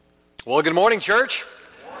Well, good morning, church.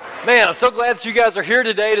 Man, I'm so glad that you guys are here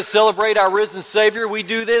today to celebrate our risen Savior. We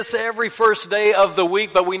do this every first day of the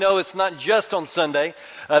week, but we know it's not just on Sunday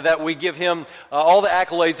that we give Him all the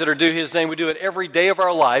accolades that are due His name. We do it every day of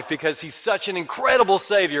our life because He's such an incredible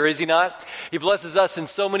Savior, is He not? He blesses us in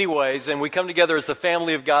so many ways, and we come together as the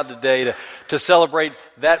family of God today to celebrate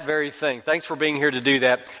that very thing. Thanks for being here to do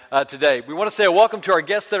that today. We want to say a welcome to our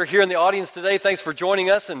guests that are here in the audience today. Thanks for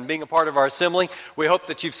joining us and being a part of our assembly. We hope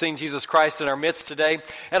that you've seen Jesus Christ in our midst today.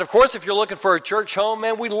 And of course, if you're looking for a church home,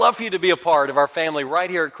 man, we'd love for you to be a part of our family right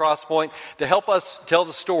here at Crosspoint to help us tell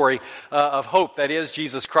the story of hope that is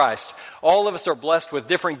Jesus Christ. All of us are blessed with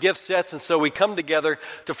different gift sets, and so we come together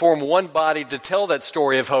to form one body to tell that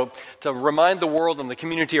story of hope, to remind the world and the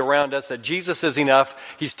community around us that Jesus is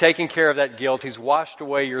enough. He's taken care of that guilt. He's washed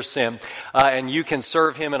away your sin, and you can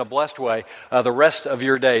serve Him in a blessed way the rest of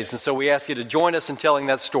your days. And so we ask you to join us in telling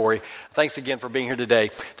that story. Thanks again for being here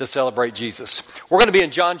today to celebrate Jesus. We're going to be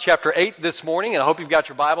in John chapter 8 this morning, and I hope you've got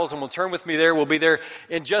your Bibles, and we'll turn with me there. We'll be there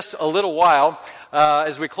in just a little while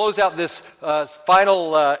as we close out this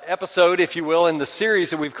final episode, if you will, in the series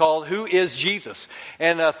that we've called Who is Jesus?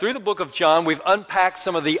 And through the book of John, we've unpacked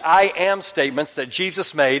some of the I am statements that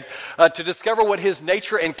Jesus made to discover what His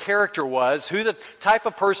nature and character was, who the type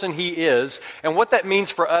of person He is, and what that means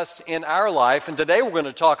for us in our life. And today we're going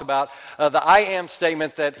to talk about the I am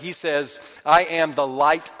statement that He says, I am the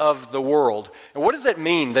light of the world. And what does that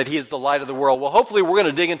mean that He is the light of the world? Well, hopefully we're going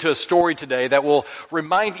to dig into a story today that will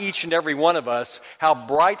remind each and every one of us how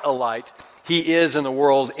bright a light He is in the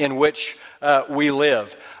world in which we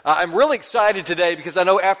live. I'm really excited today because I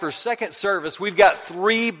know after second service, we've got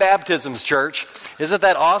 3 baptisms, church. Isn't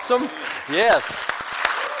that awesome? Yes.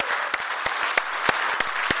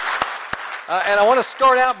 And I want to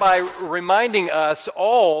start out by reminding us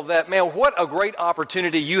all that, man, what a great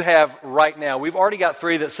opportunity you have right now. We've already got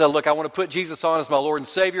 3 that said, look, I want to put Jesus on as my Lord and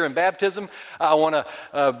Savior in baptism. I want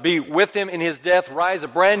to be with Him in His death, rise a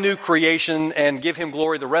brand new creation, and give Him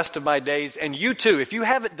glory the rest of my days. And you too, if you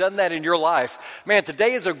haven't done that in your life, man,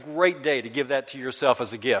 today is a great day to give that to yourself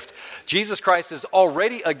as a gift. Jesus Christ is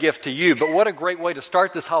already a gift to you, but what a great way to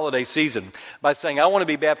start this holiday season by saying, I want to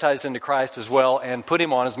be baptized into Christ as well and put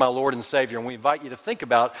Him on as my Lord and Savior. And we invite you to think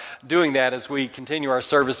about doing that as we continue our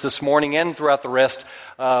service this morning and throughout the rest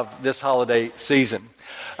of this holiday season.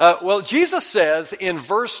 Well, Jesus says in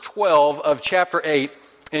verse 12 of chapter 8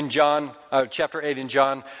 in John,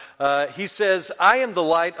 He says, I am the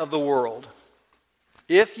light of the world.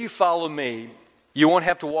 If you follow me, you won't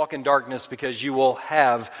have to walk in darkness because you will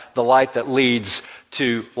have the light that leads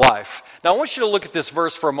to life. Now, I want you to look at this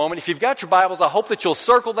verse for a moment. If you've got your Bibles, I hope that you'll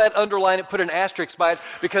circle that, underline it, put an asterisk by it,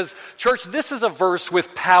 because, church, this is a verse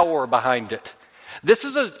with power behind it. This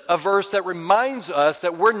is a verse that reminds us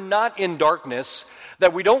that we're not in darkness,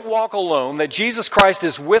 that we don't walk alone, that Jesus Christ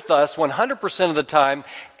is with us 100% of the time,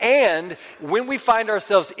 and when we find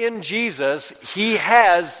ourselves in Jesus, He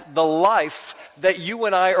has the life that you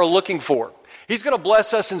and I are looking for. He's going to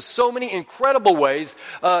bless us in so many incredible ways,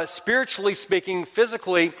 spiritually speaking,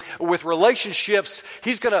 physically, with relationships.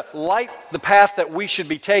 He's going to light the path that we should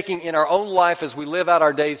be taking in our own life as we live out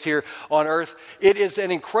our days here on earth. It is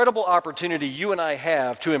an incredible opportunity you and I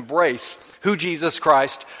have to embrace who Jesus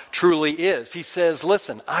Christ truly is. He says,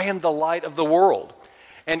 listen, I am the light of the world,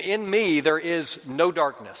 and in me there is no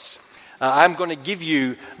darkness. I'm going to give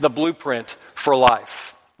you the blueprint for life.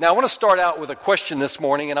 Now, I want to start out with a question this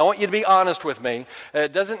morning, and I want you to be honest with me.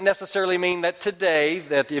 It doesn't necessarily mean that today,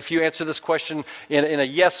 that if you answer this question in a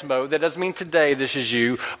yes mode, that doesn't mean today this is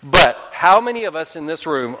you. But how many of us in this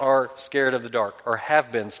room are scared of the dark, or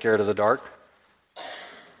have been scared of the dark?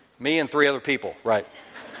 Me and 3 other people, right?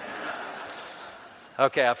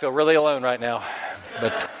 Okay, I feel really alone right now,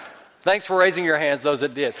 but thanks for raising your hands, those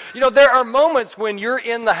that did. You know, there are moments when you're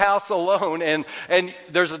in the house alone and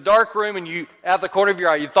there's a dark room and you, out the corner of your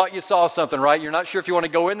eye, you thought you saw something, right? You're not sure if you want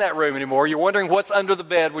to go in that room anymore. You're wondering what's under the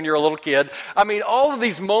bed when you're a little kid. I mean, all of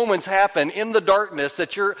these moments happen in the darkness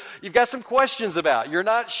that you've got some questions about. You're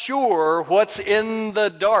not sure what's in the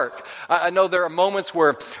dark. I know there are moments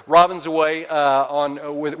where Robin's away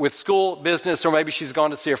with school business, or maybe she's gone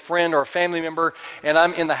to see a friend or a family member, and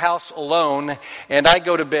I'm in the house alone, and I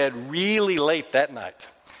go to bed really late that night.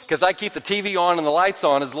 because I keep the TV on and the lights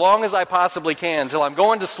on as long as I possibly can until I'm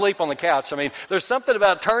going to sleep on the couch. I mean, there's something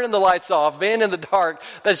about turning the lights off, being in the dark,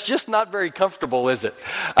 that's just not very comfortable, is it?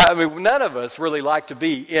 I mean, none of us really like to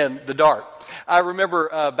be in the dark. I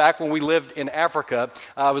remember back when we lived in Africa,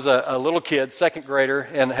 I was a little kid, second grader,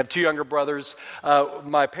 and have two younger brothers.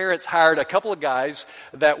 My parents hired a couple of guys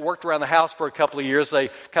that worked around the house for a couple of years. They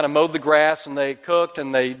kind of mowed the grass, and they cooked,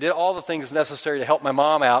 and they did all the things necessary to help my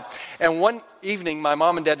mom out. And one evening, my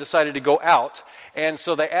mom and dad decided to go out, and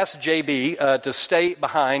so they asked JB to stay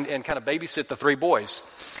behind and kind of babysit the three boys.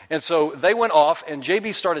 And so they went off, and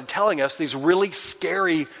JB started telling us these really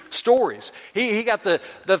scary stories. He got the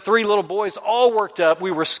three little boys all worked up.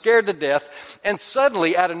 We were scared to death. And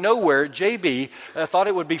suddenly, out of nowhere, JB thought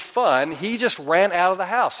it would be fun. He just ran out of the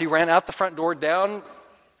house. He ran out the front door, down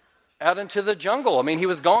out into the jungle. I mean, he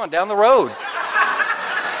was gone down the road.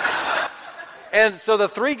 And so the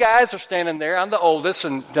three guys are standing there. I'm the oldest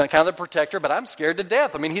and kind of the protector, but I'm scared to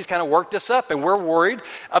death. I mean, he's kind of worked us up, and we're worried.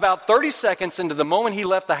 About 30 seconds into the moment he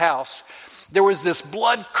left the house, there was this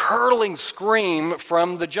blood-curdling scream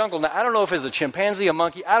from the jungle. Now, I don't know if it was a chimpanzee, a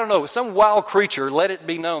monkey, I don't know. Some wild creature let it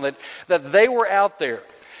be known that they were out there.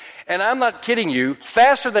 And I'm not kidding you,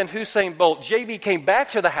 faster than Usain Bolt, JB came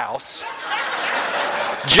back to the house,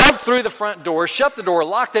 jumped through the front door, shut the door,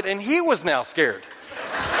 locked it, and he was now scared.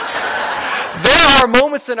 There are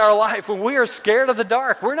moments in our life when we are scared of the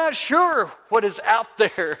dark. We're not sure what is out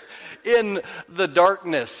there in the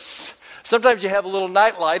darkness. Sometimes you have a little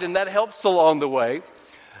nightlight, and that helps along the way.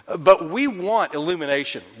 But we want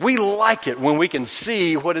illumination. We like it when we can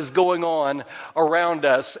see what is going on around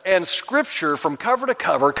us. And Scripture, from cover to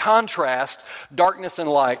cover, contrasts darkness and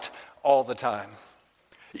light all the time.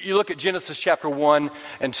 You look at Genesis chapter 1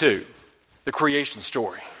 and 2, the creation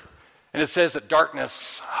story. And it says that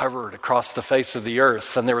darkness hovered across the face of the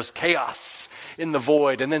earth, and there was chaos in the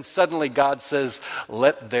void. And then suddenly God says,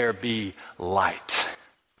 "Let there be light."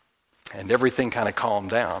 And everything kind of calmed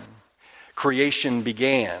down. Creation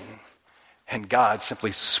began, and God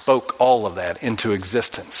simply spoke all of that into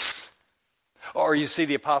existence. Or you see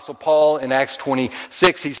the Apostle Paul in Acts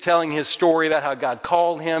 26. He's telling his story about how God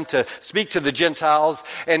called him to speak to the Gentiles.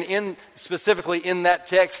 And specifically in that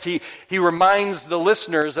text, he reminds the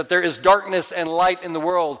listeners that there is darkness and light in the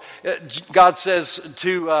world. God says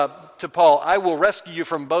to Paul, "I will rescue you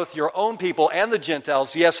from both your own people and the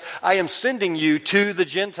Gentiles. Yes, I am sending you to the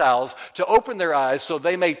Gentiles to open their eyes so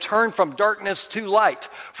they may turn from darkness to light,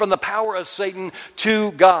 from the power of Satan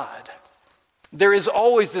to God." There is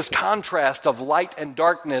always this contrast of light and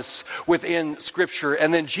darkness within Scripture.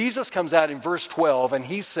 And then Jesus comes out in verse 12 and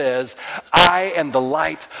he says, "I am the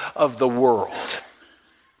light of the world.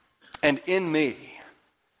 And in me,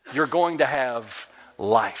 you're going to have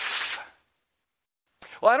life."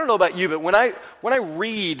 Well, I don't know about you, but when I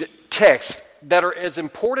read texts that are as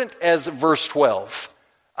important as verse 12,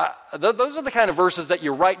 those are the kind of verses that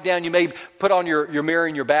you write down, you may put on your mirror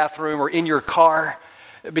in your bathroom or in your car,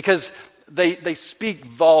 because they speak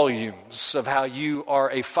volumes of how you are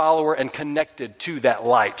a follower and connected to that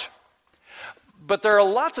light. But there are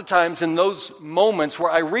lots of times in those moments where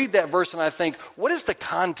I read that verse and I think, what is the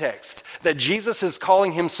context that Jesus is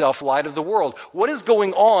calling himself light of the world? What is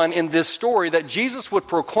going on in this story that Jesus would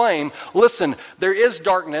proclaim, listen, there is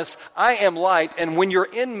darkness, I am light, and when you're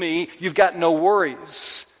in me, you've got no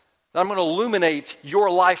worries. I'm going to illuminate your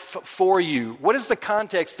life for you. What is the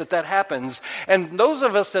context that happens? And those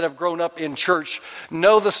of us that have grown up in church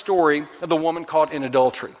know the story of the woman caught in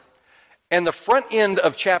adultery. And the front end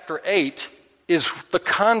of chapter 8 is the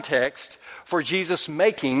context for Jesus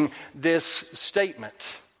making this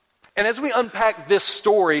statement. And as we unpack this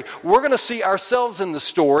story, we're going to see ourselves in the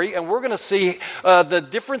story, and we're going to see the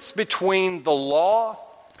difference between the law,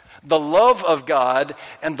 the love of God,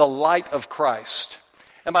 and the light of Christ.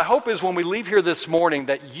 And my hope is when we leave here this morning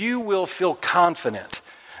that you will feel confident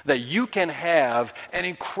that you can have an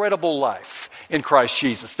incredible life in Christ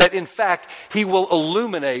Jesus. That in fact, he will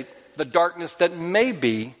illuminate the darkness that may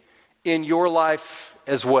be in your life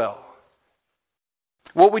as well.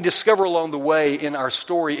 What we discover along the way in our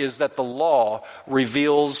story is that the law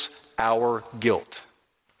reveals our guilt.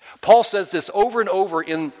 Paul says this over and over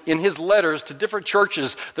in his letters to different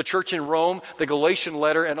churches, the church in Rome, the Galatian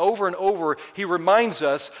letter, and over he reminds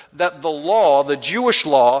us that the law, the Jewish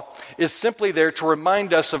law, is simply there to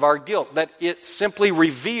remind us of our guilt, that it simply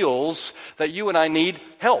reveals that you and I need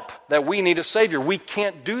help, that we need a Savior. We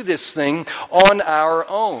can't do this thing on our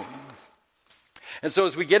own. And so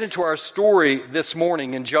as we get into our story this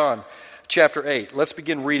morning in John chapter 8, let's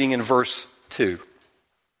begin reading in verse 2.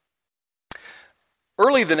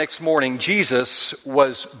 Early the next morning, Jesus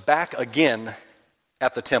was back again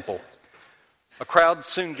at the temple. A crowd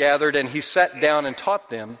soon gathered, and he sat down and taught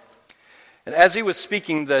them. And as he was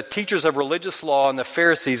speaking, the teachers of religious law and the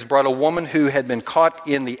Pharisees brought a woman who had been caught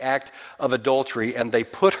in the act of adultery, and they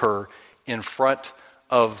put her in front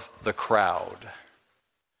of the crowd.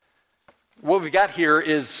 What we've got here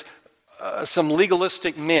is some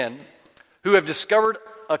legalistic men who have discovered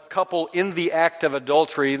a couple in the act of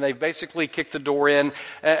adultery, and they've basically kicked the door in.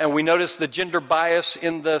 And we notice the gender bias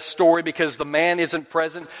in the story because the man isn't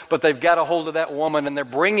present, but they've got a hold of that woman, and they're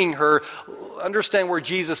bringing her. Understand where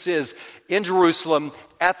Jesus is, in Jerusalem,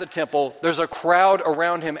 at the temple. There's a crowd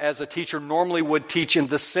around him as a teacher normally would teach in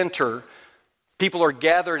the center. People are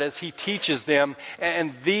gathered as he teaches them,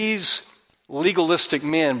 and these legalistic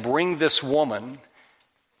men bring this woman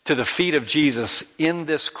to the feet of Jesus in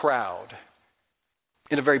this crowd,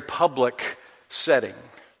 in a very public setting.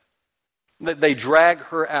 They drag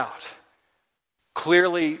her out.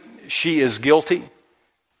 Clearly, she is guilty.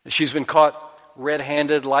 She's been caught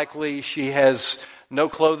red-handed. Likely, she has no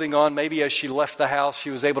clothing on. Maybe as she left the house, she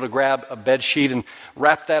was able to grab a bed sheet and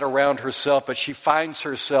wrap that around herself, but she finds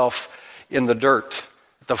herself in the dirt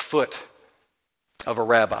at the foot of a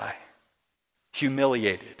rabbi,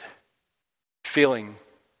 humiliated, feeling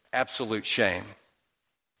absolute shame.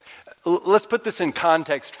 Let's put this in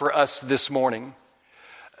context for us this morning.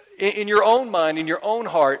 In your own mind, in your own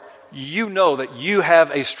heart, you know that you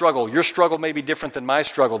have a struggle. Your struggle may be different than my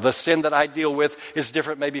struggle. The sin that I deal with is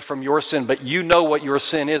different maybe from your sin, but you know what your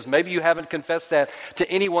sin is. Maybe you haven't confessed that to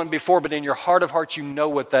anyone before, but in your heart of hearts, you know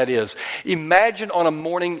what that is. Imagine on a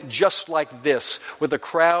morning just like this, with a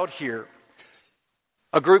crowd here.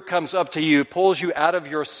 A group comes up to you, pulls you out of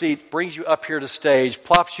your seat, brings you up here to stage,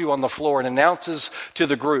 plops you on the floor, and announces to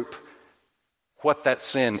the group what that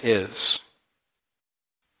sin is.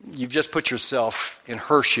 You've just put yourself in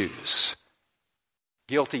her shoes.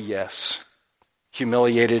 Guilty, yes.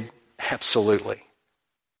 Humiliated, absolutely.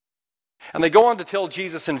 And they go on to tell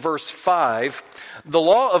Jesus in verse 5, the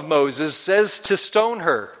law of Moses says to stone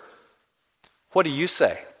her. What do you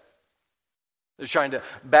say? They're trying to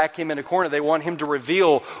back him in a corner. They want him to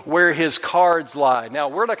reveal where his cards lie. Now,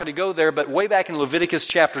 we're not going to go there, but way back in Leviticus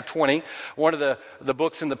chapter 20, one of the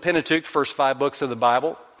books in the Pentateuch, the first 5 books of the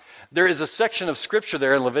Bible, there is a section of Scripture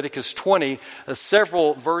there in Leviticus 20,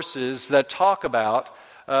 several verses that talk about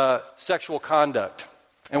sexual conduct.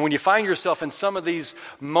 And when you find yourself in some of these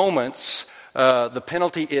moments, the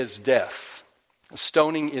penalty is death.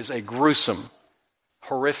 Stoning is a gruesome,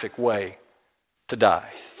 horrific way to die.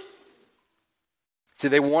 See,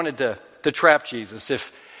 they wanted to trap Jesus.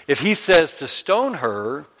 If he says to stone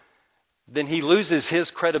her, then he loses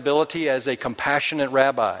his credibility as a compassionate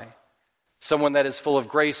rabbi, someone that is full of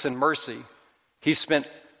grace and mercy. He spent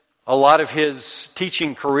a lot of his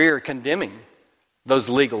teaching career condemning those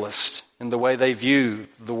legalists in the way they view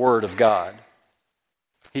the Word of God.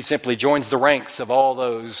 He simply joins the ranks of all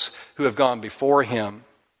those who have gone before him.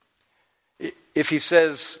 If he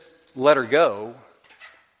says, let her go,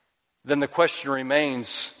 then the question remains,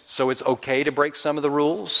 so it's okay to break some of the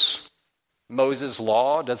rules? Moses'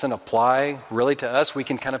 law doesn't apply really to us. We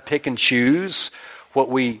can kind of pick and choose what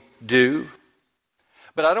we do.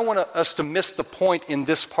 But I don't want us to miss the point in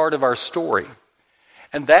this part of our story.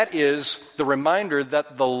 And that is the reminder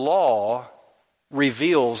that the law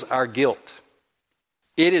reveals our guilt.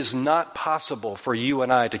 It is not possible for you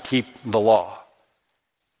and I to keep the law.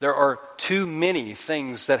 There are too many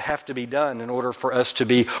things that have to be done in order for us to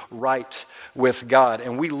be right with God.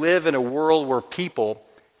 And we live in a world where people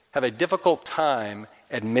have a difficult time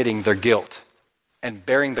admitting their guilt and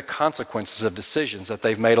bearing the consequences of decisions that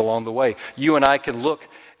they've made along the way. You and I can look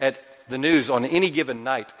at the news on any given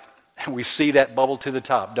night, and we see that bubble to the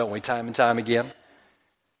top, don't we, time and time again?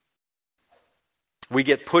 We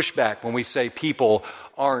get pushback when we say people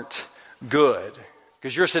aren't good.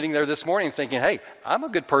 Because you're sitting there this morning thinking, hey, I'm a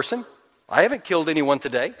good person. I haven't killed anyone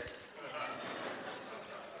today.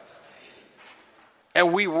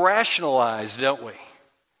 And we rationalize, don't we,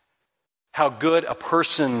 how good a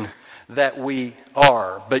person that we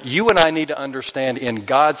are. But you and I need to understand, in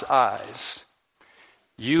God's eyes,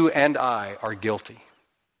 you and I are guilty.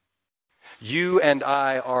 You and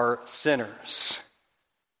I are sinners.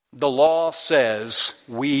 The law says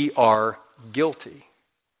we are guilty.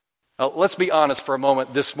 Now, let's be honest for a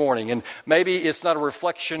moment this morning, and maybe it's not a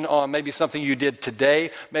reflection on maybe something you did today,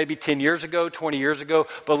 maybe 10 years ago, 20 years ago,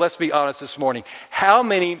 but let's be honest this morning. How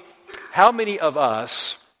many of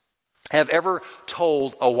us have ever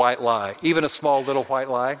told a white lie, even a small little white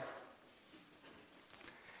lie?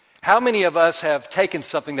 How many of us have taken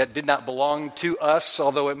something that did not belong to us,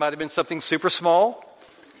 although it might have been something super small?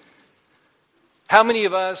 How many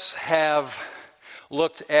of us have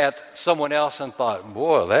looked at someone else and thought,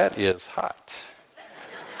 boy, that is hot.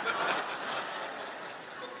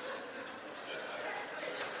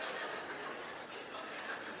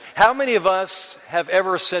 How many of us have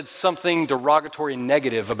ever said something derogatory and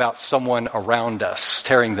negative about someone around us,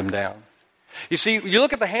 tearing them down? You see, you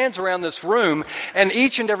look at the hands around this room, and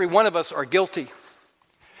each and every one of us are guilty.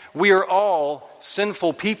 We are all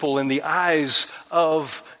sinful people in the eyes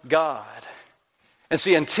of God. And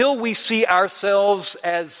see, until we see ourselves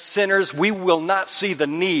as sinners, we will not see the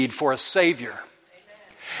need for a Savior.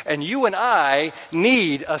 And you and I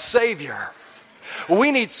need a Savior.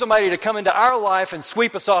 We need somebody to come into our life and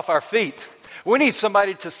sweep us off our feet. We need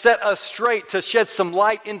somebody to set us straight, to shed some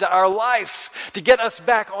light into our life, to get us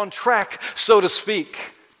back on track, so to speak.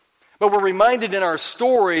 But we're reminded in our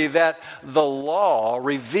story that the law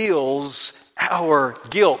reveals our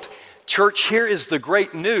guilt. Church, here is the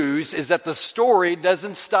great news, is that the story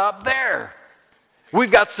doesn't stop there.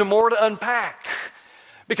 We've got some more to unpack.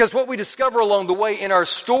 Because what we discover along the way in our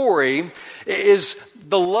story is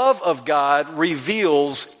the love of God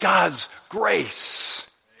reveals God's grace.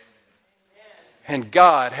 And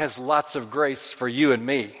God has lots of grace for you and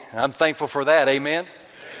me. I'm thankful for that. Amen?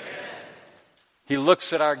 He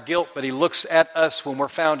looks at our guilt, but He looks at us when we're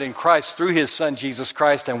found in Christ through His Son, Jesus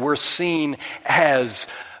Christ, and we're seen as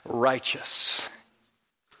righteous.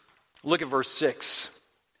 Look at verse 6.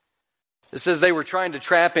 It says they were trying to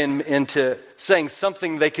trap Him into saying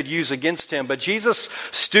something they could use against Him, but Jesus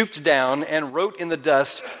stooped down and wrote in the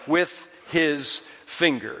dust with His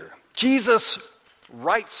finger. Jesus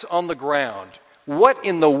writes on the ground. What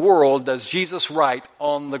in the world does Jesus write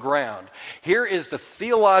on the ground? Here is the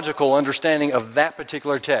theological understanding of that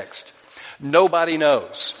particular text. Nobody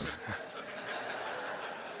knows.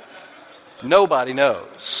 Nobody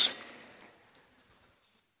knows.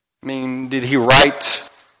 I mean, did He write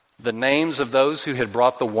the names of those who had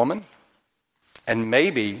brought the woman? And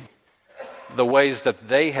maybe the ways that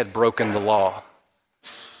they had broken the law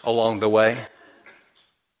along the way?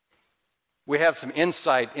 We have some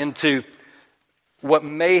insight into what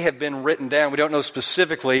may have been written down. We don't know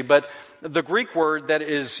specifically, but the Greek word that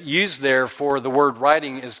is used there for the word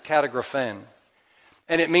writing is katagraphen.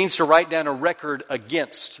 And it means to write down a record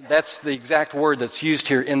against. That's the exact word that's used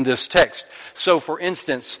here in this text. So, for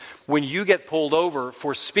instance, when you get pulled over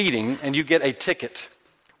for speeding and you get a ticket,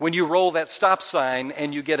 when you roll that stop sign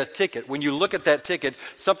and you get a ticket, when you look at that ticket,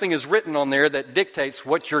 something is written on there that dictates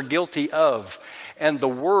what you're guilty of. And the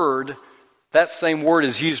word, that same word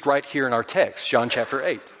is used right here in our text, John chapter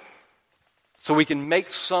 8. So we can make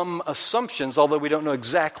some assumptions, although we don't know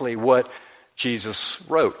exactly what Jesus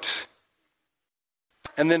wrote.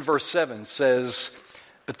 And then verse 7 says,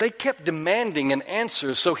 but they kept demanding an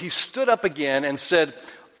answer, so He stood up again and said,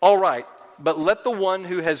 all right, but let the one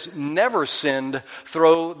who has never sinned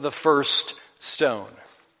throw the first stone.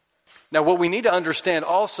 Now, what we need to understand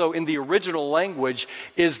also in the original language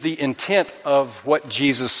is the intent of what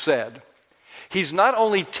Jesus said. He's not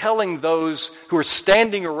only telling those who are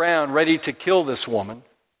standing around ready to kill this woman,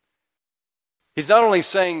 He's not only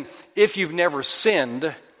saying, if you've never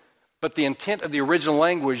sinned, but the intent of the original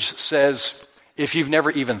language says, if you've never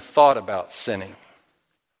even thought about sinning.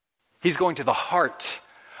 He's going to the heart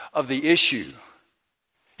of the issue.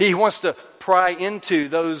 He wants to pry into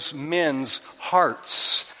those men's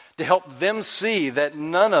hearts to help them see that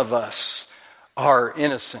none of us are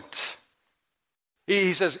innocent.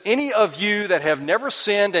 He says, any of you that have never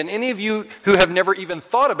sinned and any of you who have never even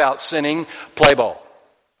thought about sinning, play ball.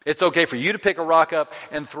 It's okay for you to pick a rock up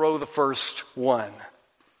and throw the first one.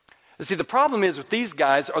 You see, the problem is with these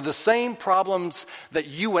guys are the same problems that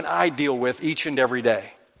you and I deal with each and every day.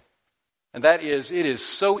 And that is, it is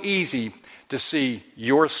so easy to see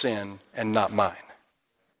your sin and not mine.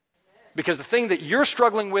 Because the thing that you're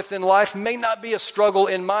struggling with in life may not be a struggle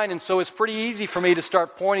in mine, and so it's pretty easy for me to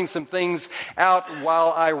start pointing some things out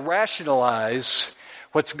while I rationalize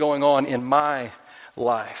what's going on in my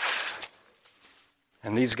life.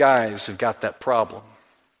 And these guys have got that problem.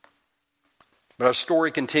 But our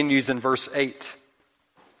story continues in verse 8.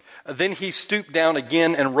 Then he stooped down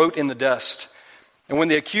again and wrote in the dust. And when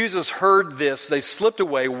the accusers heard this, they slipped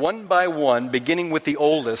away one by one, beginning with the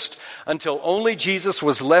oldest, until only Jesus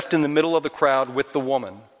was left in the middle of the crowd with the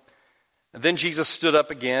woman. And then Jesus stood up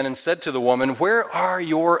again and said to the woman, where are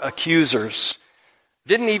your accusers?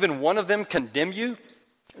 Didn't even one of them condemn you?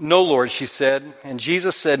 No, Lord, she said. And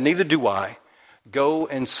Jesus said, neither do I. Go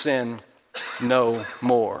and sin no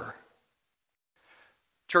more.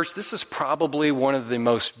 Church, this is probably one of the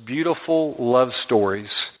most beautiful love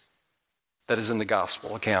stories that is in the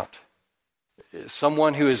gospel account.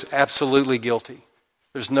 Someone who is absolutely guilty.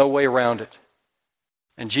 There's no way around it.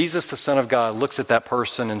 And Jesus, the Son of God, looks at that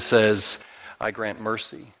person and says, I grant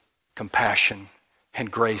mercy, compassion,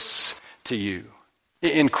 and grace to you.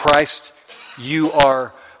 In Christ, you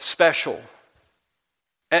are special.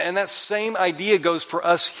 And that same idea goes for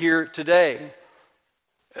us here today.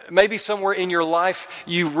 Maybe somewhere in your life,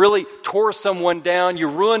 you really tore someone down, you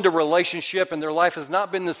ruined a relationship, and their life has not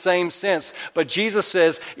been the same since. But Jesus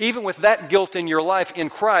says, even with that guilt in your life, in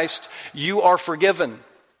Christ, you are forgiven.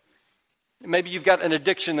 Maybe you've got an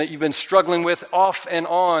addiction that you've been struggling with off and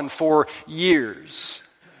on for years.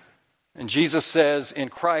 And Jesus says, in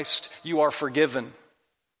Christ, you are forgiven.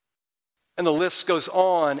 And the list goes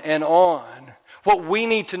on and on. What we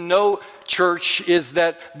need to know, church, is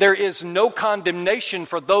that there is no condemnation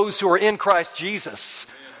for those who are in Christ Jesus.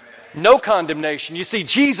 No condemnation. You see,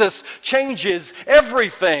 Jesus changes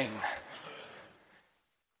everything.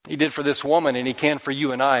 He did for this woman, and he can for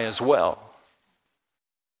you and I as well.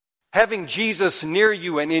 Having Jesus near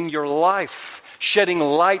you and in your life, shedding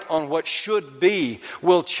light on what should be,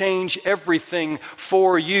 will change everything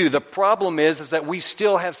for you. The problem is that we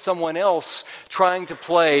still have someone else trying to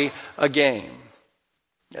play a game.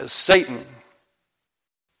 Satan.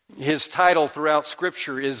 His title throughout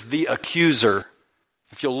Scripture is the accuser.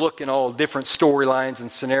 If you'll look in all different storylines and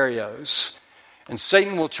scenarios. And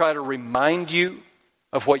Satan will try to remind you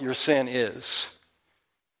of what your sin is.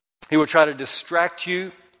 He will try to distract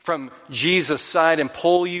you from Jesus' side and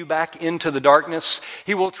pull you back into the darkness.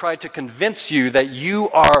 He will try to convince you that you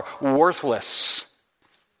are worthless.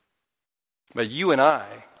 But you and I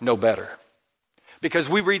know better. Because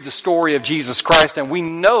we read the story of Jesus Christ and we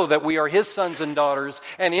know that we are His sons and daughters,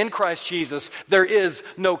 and in Christ Jesus there is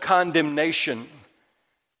no condemnation.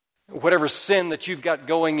 Whatever sin that you've got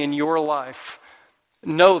going in your life,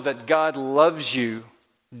 know that God loves you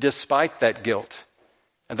despite that guilt,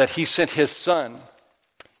 and that He sent His Son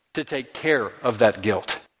to take care of that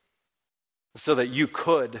guilt so that you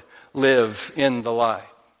could live in the light.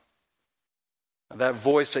 That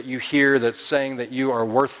voice that you hear that's saying that you are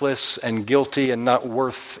worthless and guilty and not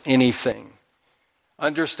worth anything,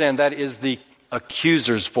 understand that is the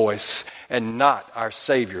accuser's voice and not our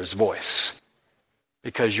Savior's voice.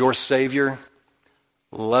 Because your Savior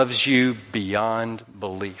loves you beyond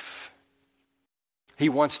belief. He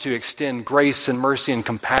wants to extend grace and mercy and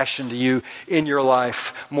compassion to you in your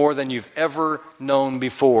life more than you've ever known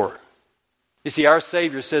before. You see, our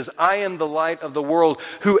Savior says, I am the light of the world.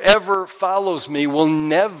 Whoever follows me will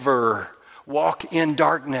never walk in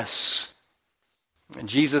darkness. And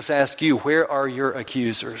Jesus asks you, where are your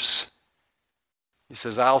accusers? He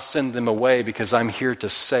says, I'll send them away because I'm here to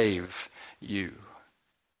save you.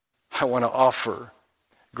 I want to offer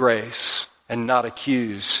grace and not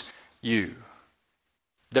accuse you.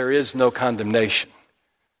 There is no condemnation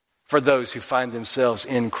for those who find themselves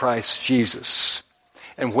in Christ Jesus.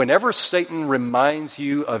 And whenever Satan reminds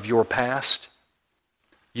you of your past,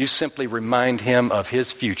 you simply remind him of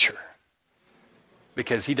his future,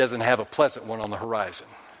 because he doesn't have a pleasant one on the horizon.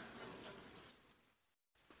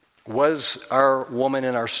 Was our woman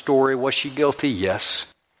in our story, was she guilty?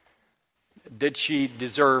 Yes. Did she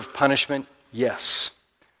deserve punishment? Yes.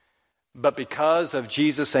 But because of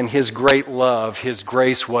Jesus and His great love, His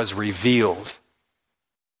grace was revealed.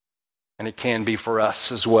 And it can be for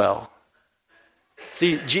us as well.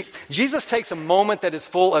 See, Jesus takes a moment that is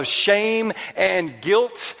full of shame and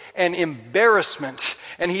guilt and embarrassment,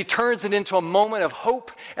 and He turns it into a moment of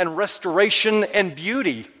hope and restoration and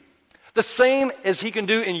beauty. The same as He can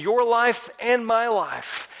do in your life and my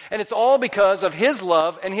life. And it's all because of His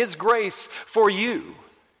love and His grace for you.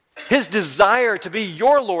 His desire to be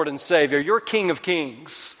your Lord and Savior, your King of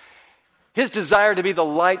Kings. His desire to be the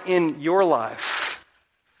light in your life.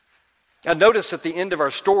 Now notice at the end of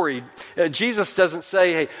our story, Jesus doesn't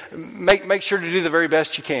say, hey, make sure to do the very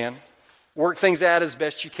best you can. Work things out as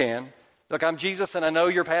best you can. Look, I'm Jesus and I know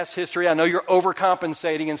your past history. I know you're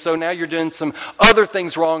overcompensating, and so now you're doing some other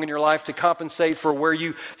things wrong in your life to compensate for where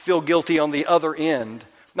you feel guilty on the other end.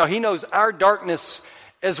 Now, He knows our darkness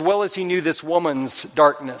as well as He knew this woman's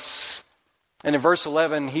darkness. And in verse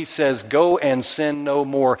 11, He says, go and sin no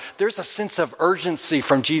more. There's a sense of urgency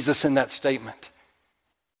from Jesus in that statement.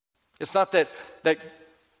 It's not that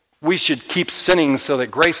we should keep sinning so that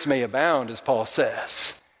grace may abound, as Paul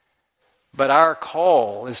says. But our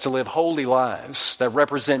call is to live holy lives that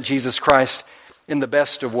represent Jesus Christ in the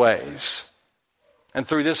best of ways. And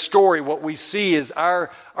through this story, what we see is our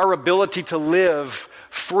ability to live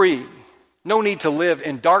free. No need to live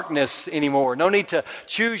in darkness anymore. No need to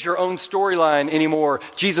choose your own storyline anymore.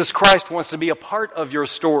 Jesus Christ wants to be a part of your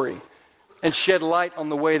story and shed light on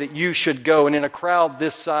the way that you should go. And in a crowd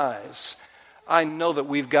this size, I know that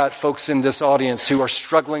we've got folks in this audience who are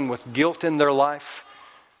struggling with guilt in their life,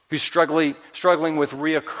 who's struggling with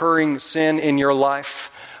reoccurring sin in your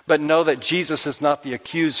life, but know that Jesus is not the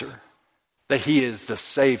accuser, that he is the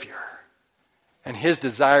Savior. And his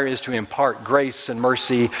desire is to impart grace and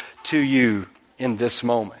mercy to you in this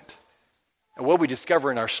moment. And what we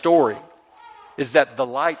discover in our story is that the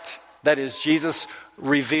light that is Jesus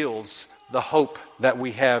reveals the hope that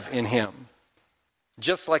we have in him.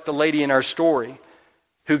 Just like the lady in our story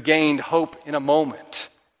who gained hope in a moment,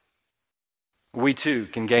 we too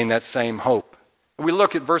can gain that same hope. We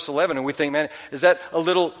look at verse 11 and we think, man, is that a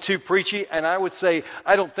little too preachy? And I would say,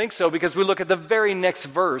 I don't think so, because we look at the very next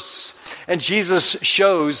verse and Jesus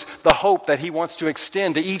shows the hope that he wants to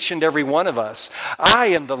extend to each and every one of us. I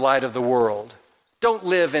am the light of the world. Don't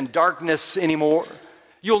live in darkness anymore.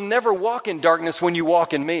 You'll never walk in darkness when you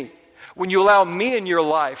walk in me. When you allow me in your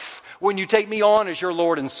life, when you take me on as your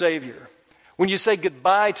Lord and Savior, when you say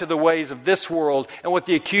goodbye to the ways of this world and what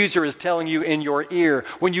the accuser is telling you in your ear,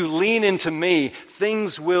 when you lean into me,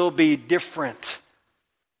 things will be different.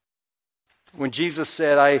 When Jesus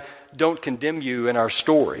said, I don't condemn you in our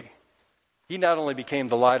story, he not only became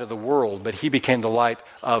the light of the world, but he became the light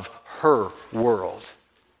of her world.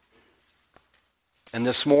 And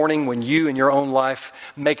this morning, when you in your own life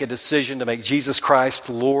make a decision to make Jesus Christ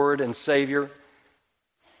Lord and Savior,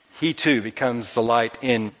 he too becomes the light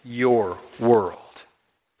in your world.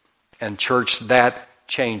 And church, that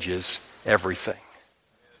changes everything.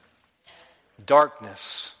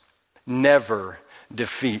 Darkness never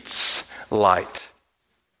defeats light,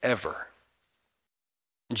 ever.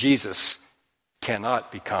 Jesus cannot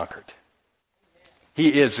be conquered.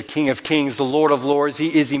 He is the King of Kings, the Lord of Lords.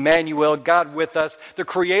 He is Emmanuel, God with us, the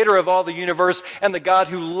creator of all the universe, and the God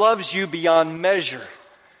who loves you beyond measure.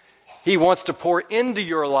 He wants to pour into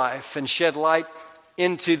your life and shed light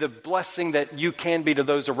into the blessing that you can be to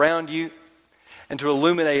those around you, and to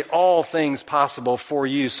illuminate all things possible for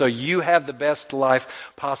you so you have the best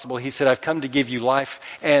life possible. He said, I've come to give you life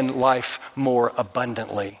and life more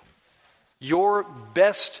abundantly. Your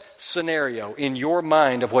best scenario in your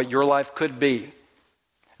mind of what your life could be,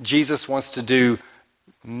 Jesus wants to do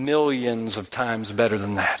millions of times better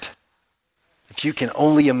than that. If you can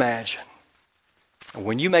only imagine.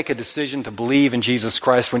 When you make a decision to believe in Jesus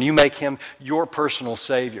Christ, when you make him your personal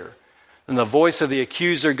Savior, then the voice of the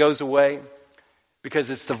accuser goes away, because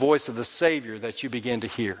it's the voice of the Savior that you begin to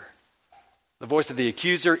hear. The voice of the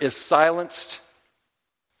accuser is silenced,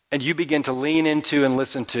 and you begin to lean into and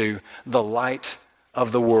listen to the light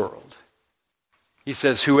of the world. He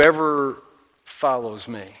says, whoever follows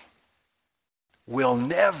me will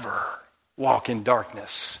never walk in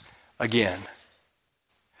darkness again.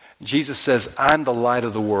 Jesus says, I'm the light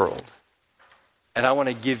of the world, and I want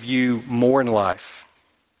to give you more in life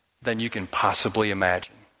than you can possibly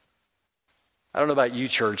imagine. I don't know about you,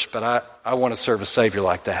 church, but I want to serve a Savior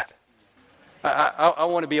like that. I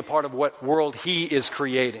want to be a part of what world he is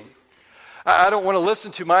creating. I don't want to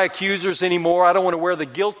listen to my accusers anymore. I don't want to wear the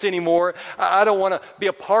guilt anymore. I don't want to be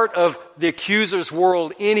a part of the accuser's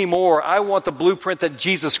world anymore. I want the blueprint that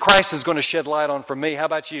Jesus Christ is going to shed light on for me. How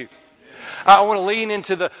about you? I want to lean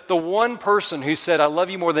into the one person who said, I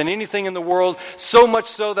love you more than anything in the world, so much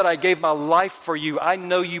so that I gave my life for you. I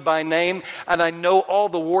know you by name, and I know all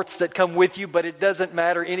the warts that come with you, but it doesn't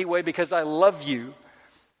matter anyway because I love you,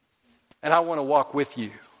 and I want to walk with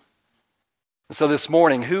you. And so this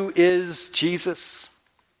morning, who is Jesus?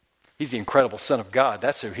 He's the incredible Son of God.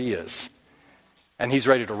 That's who he is. And he's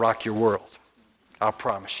ready to rock your world. I'll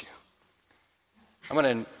promise you. I'm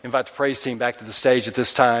going to invite the praise team back to the stage at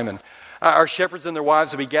this time, and our shepherds and their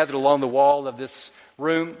wives will be gathered along the wall of this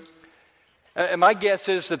room. And my guess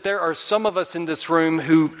is that there are some of us in this room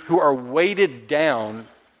who are weighted down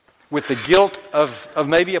with the guilt of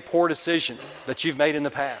maybe a poor decision that you've made in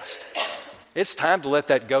the past. It's time to let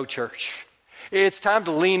that go, church. It's time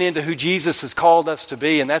to lean into who Jesus has called us to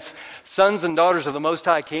be, and that's sons and daughters of the Most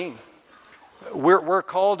High King. We're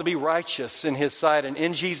called to be righteous in his sight, and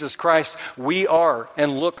in Jesus Christ we are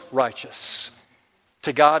and look righteous.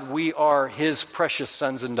 To God, we are his precious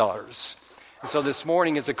sons and daughters. And so this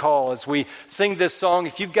morning is a call as we sing this song.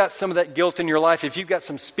 If you've got some of that guilt in your life, if you've got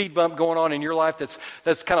some speed bump going on in your life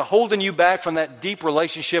that's kind of holding you back from that deep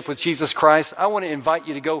relationship with Jesus Christ, I want to invite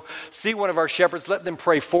you to go see one of our shepherds. Let them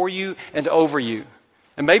pray for you and over you.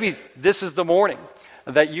 And maybe this is the morning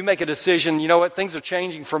that you make a decision, you know what, things are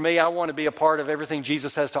changing for me. I want to be a part of everything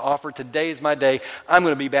Jesus has to offer. Today is my day. I'm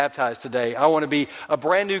going to be baptized today. I want to be a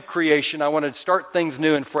brand new creation. I want to start things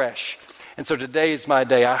new and fresh. And so today is my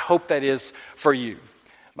day. I hope that is for you.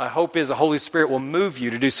 My hope is the Holy Spirit will move you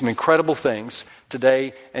to do some incredible things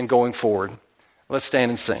today and going forward. Let's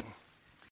stand and sing.